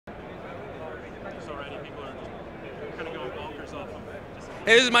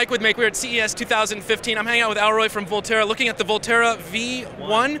Hey, this is Mike with Make. We're at CES 2015. I'm hanging out with Alroy from Voltera, looking at the Voltera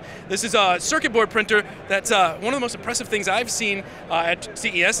V1. This is a circuit board printer that's one of the most impressive things I've seen at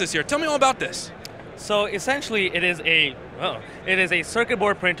CES this year. Tell me all about this. So essentially, it is a circuit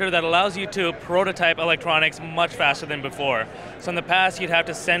board printer that allows you to prototype electronics much faster than before. So in the past, you'd have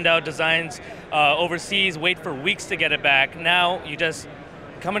to send out designs overseas, wait for weeks to get it back. Now, you just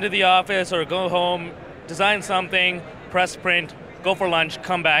come into the office or go home, design something, press print, go for lunch,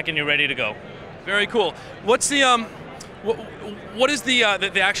 come back, and you're ready to go. Very cool. What's the what is the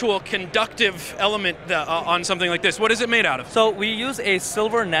actual conductive element on something like this? What is it made out of? So we use a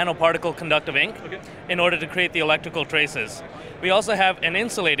silver nanoparticle conductive ink in order to create the electrical traces. We also have an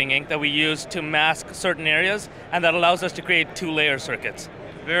insulating ink that we use to mask certain areas, and that allows us to create two-layer circuits.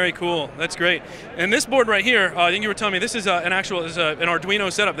 Very cool. That's great. And this board right here, I think you were telling me this is an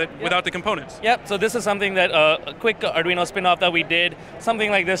Arduino setup without the components. Yep. So this is something that a quick Arduino spin-off that we did.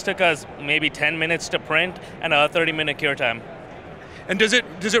 Something like this took us maybe 10 minutes to print and a 30-minute cure time. And does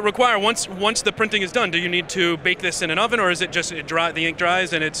it require once the printing is done? Do you need to bake this in an oven, or is it just the ink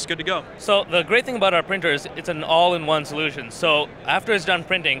dries and it's good to go? So the great thing about our printer is it's an all-in-one solution. So after it's done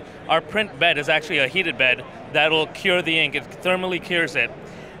printing, our print bed is actually a heated bed that'll cure the ink. It thermally cures it.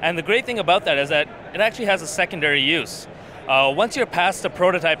 And the great thing about that is that it actually has a secondary use. Once you're past the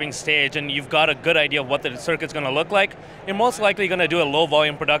prototyping stage and you've got a good idea of what the circuit's going to look like, you're most likely going to do a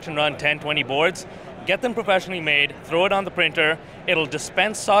low-volume production run, 10, 20 boards, get them professionally made, throw it on the printer, it'll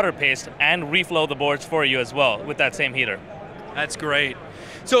dispense solder paste and reflow the boards for you as well with that same heater. That's great.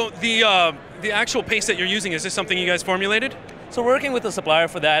 So the actual paste that you're using, is this something you guys formulated? So we're working with the supplier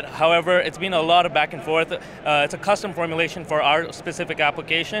for that. However, it's been a lot of back and forth. It's a custom formulation for our specific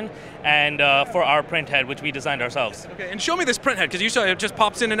application and for our print head, which we designed ourselves. Okay, and show me this print head, because you saw it just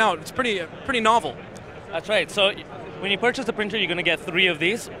pops in and out. It's pretty novel. That's right. So when you purchase the printer, you're going to get 3 of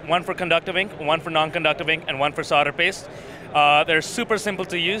these, one for conductive ink, one for non-conductive ink, and one for solder paste. They're super simple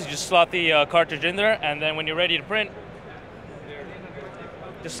to use. You just slot the cartridge in there, and then when you're ready to print,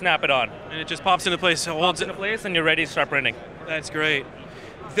 just snap it on. And it just pops into place, holds it into place, and you're ready to start printing. That's great.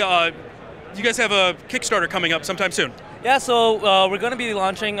 You guys have a Kickstarter coming up sometime soon. Yeah, so we're going to be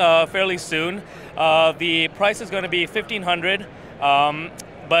launching fairly soon. The price is going to be $1,500,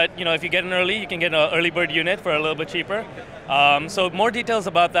 but if you get in early, you can get an early bird unit for a little bit cheaper. So more details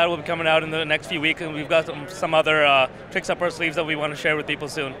about that will be coming out in the next few weeks, and we've got some other tricks up our sleeves that we want to share with people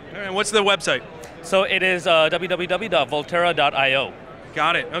soon. All right, and what's the website? So it is www.voltera.io.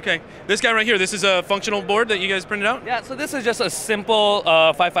 Got it, okay. This guy right here, this is a functional board that you guys printed out? Yeah, so this is just a simple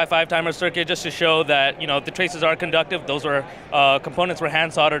 555 timer circuit just to show that the traces are conductive. Those were components were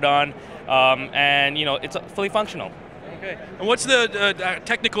hand soldered on, and it's fully functional. Okay, and what's the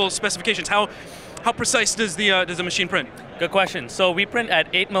technical specifications? How precise does the machine print? Good question. So we print at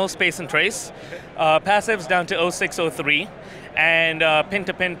 8 mil space and trace, passives down to 0603, and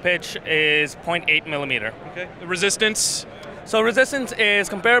pin-to-pin pitch is 0.8 millimeter. Okay, the resistance? So resistance is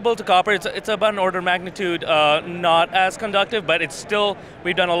comparable to copper. It's about an order of magnitude not as conductive, but it's still,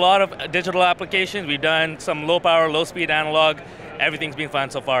 we've done a lot of digital applications. We've done some low power, low speed analog. Everything's been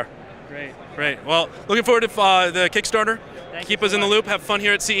fine so far. Great, great. Well, looking forward to the Kickstarter. Keep us in the loop, have fun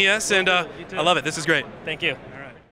here at CES, and I love it. This is great. Thank you.